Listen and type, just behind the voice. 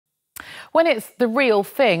When it's the real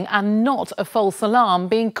thing and not a false alarm,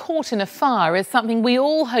 being caught in a fire is something we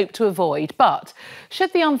all hope to avoid. But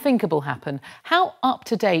should the unthinkable happen, how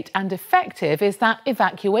up-to-date and effective is that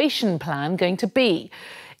evacuation plan going to be?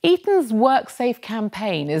 Eaton's Work Safe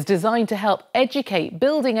campaign is designed to help educate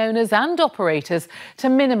building owners and operators to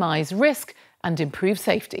minimise risk and improve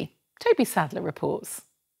safety. Toby Sadler reports.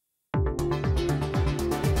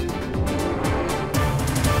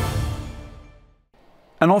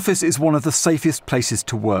 An office is one of the safest places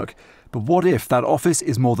to work. But what if that office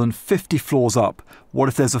is more than 50 floors up? What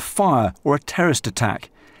if there's a fire or a terrorist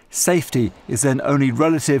attack? Safety is then only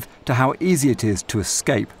relative to how easy it is to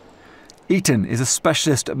escape. Eaton is a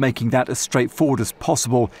specialist at making that as straightforward as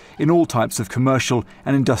possible in all types of commercial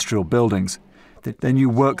and industrial buildings. Their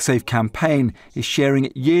new WorkSafe campaign is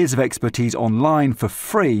sharing years of expertise online for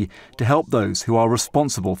free to help those who are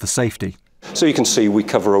responsible for safety. So you can see we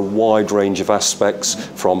cover a wide range of aspects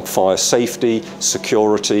from fire safety,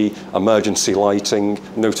 security, emergency lighting,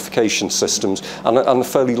 notification systems, and a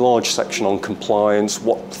fairly large section on compliance,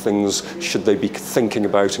 what things should they be thinking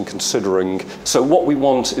about and considering. So what we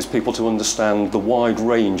want is people to understand the wide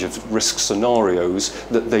range of risk scenarios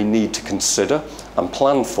that they need to consider and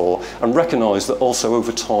plan for, and recognise that also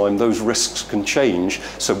over time those risks can change.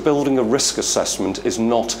 So building a risk assessment is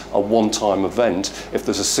not a one-time event. If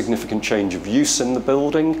there's a significant change of use in the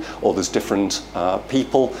building, or there's different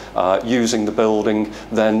people using the building,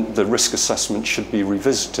 then the risk assessment should be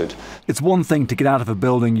revisited. It's one thing to get out of a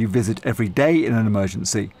building you visit every day in an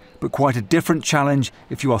emergency, but quite a different challenge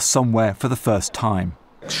if you are somewhere for the first time.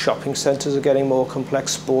 Shopping centres are getting more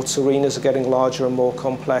complex, sports arenas are getting larger and more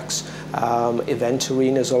complex, event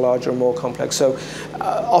arenas are larger and more complex. So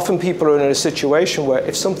often people are in a situation where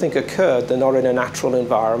if something occurred, they're not in a natural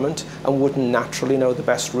environment and wouldn't naturally know the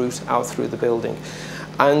best route out through the building.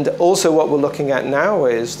 And also what we're looking at now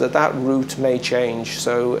is that route may change.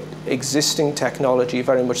 So existing technology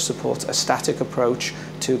very much supports a static approach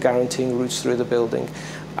to guaranteeing routes through the building.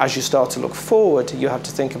 As you start to look forward, you have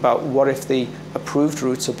to think about what if the approved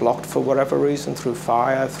routes are blocked for whatever reason, through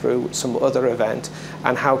fire, through some other event,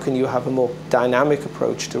 and how can you have a more dynamic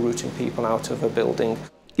approach to routing people out of a building.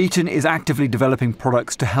 Eaton is actively developing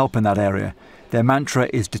products to help in that area. Their mantra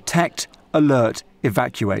is detect, alert,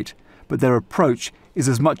 evacuate. But their approach is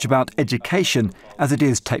as much about education as it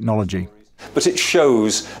is technology. But it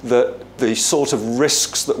shows that the sort of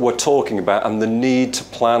risks that we're talking about and the need to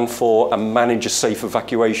plan for and manage a safe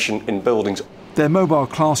evacuation in buildings. Their mobile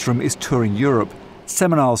classroom is touring Europe.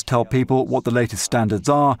 Seminars tell people what the latest standards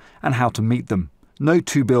are and how to meet them. No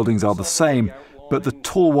two buildings are the same, but the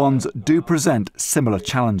tall ones do present similar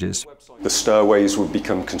challenges. The stairways would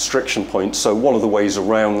become constriction points, so one of the ways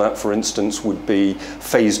around that, for instance, would be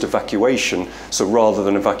phased evacuation. So rather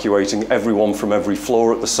than evacuating everyone from every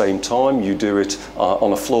floor at the same time, you do it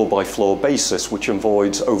on a floor-by-floor basis, which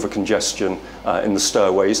avoids over-congestion in the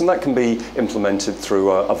stairways, and that can be implemented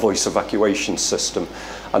through a voice evacuation system.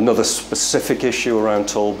 Another specific issue around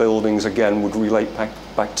tall buildings, again, would relate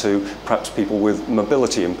back to perhaps people with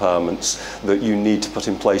mobility impairments, that you need to put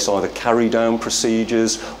in place either carry-down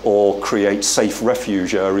procedures or create safe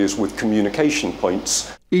refuge areas with communication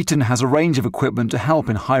points. Eaton has a range of equipment to help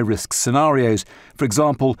in high-risk scenarios. For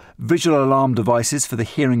example, visual alarm devices for the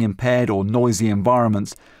hearing impaired or noisy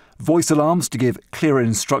environments, voice alarms to give clearer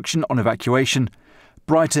instruction on evacuation,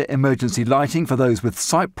 brighter emergency lighting for those with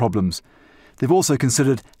sight problems. They've also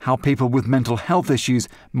considered how people with mental health issues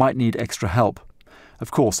might need extra help. Of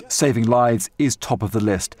course, saving lives is top of the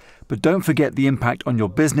list, but don't forget the impact on your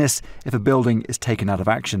business if a building is taken out of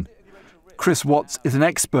action. Chris Watts is an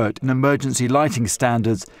expert in emergency lighting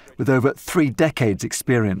standards with over 3 decades'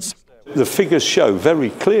 experience. The figures show very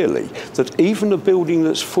clearly that even a building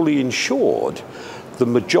that's fully insured, the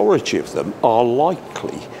majority of them are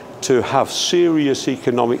likely to have serious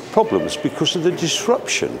economic problems because of the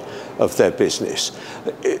disruption of their business.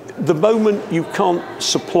 The moment you can't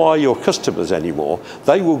supply your customers anymore,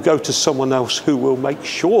 they will go to someone else who will make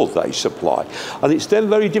sure they supply, and it's then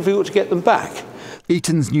very difficult to get them back.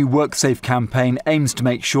 Eaton's new WorkSafe campaign aims to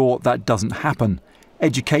make sure that doesn't happen.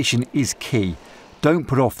 Education is key. Don't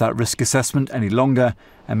put off that risk assessment any longer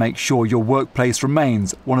and make sure your workplace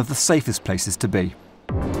remains one of the safest places to be.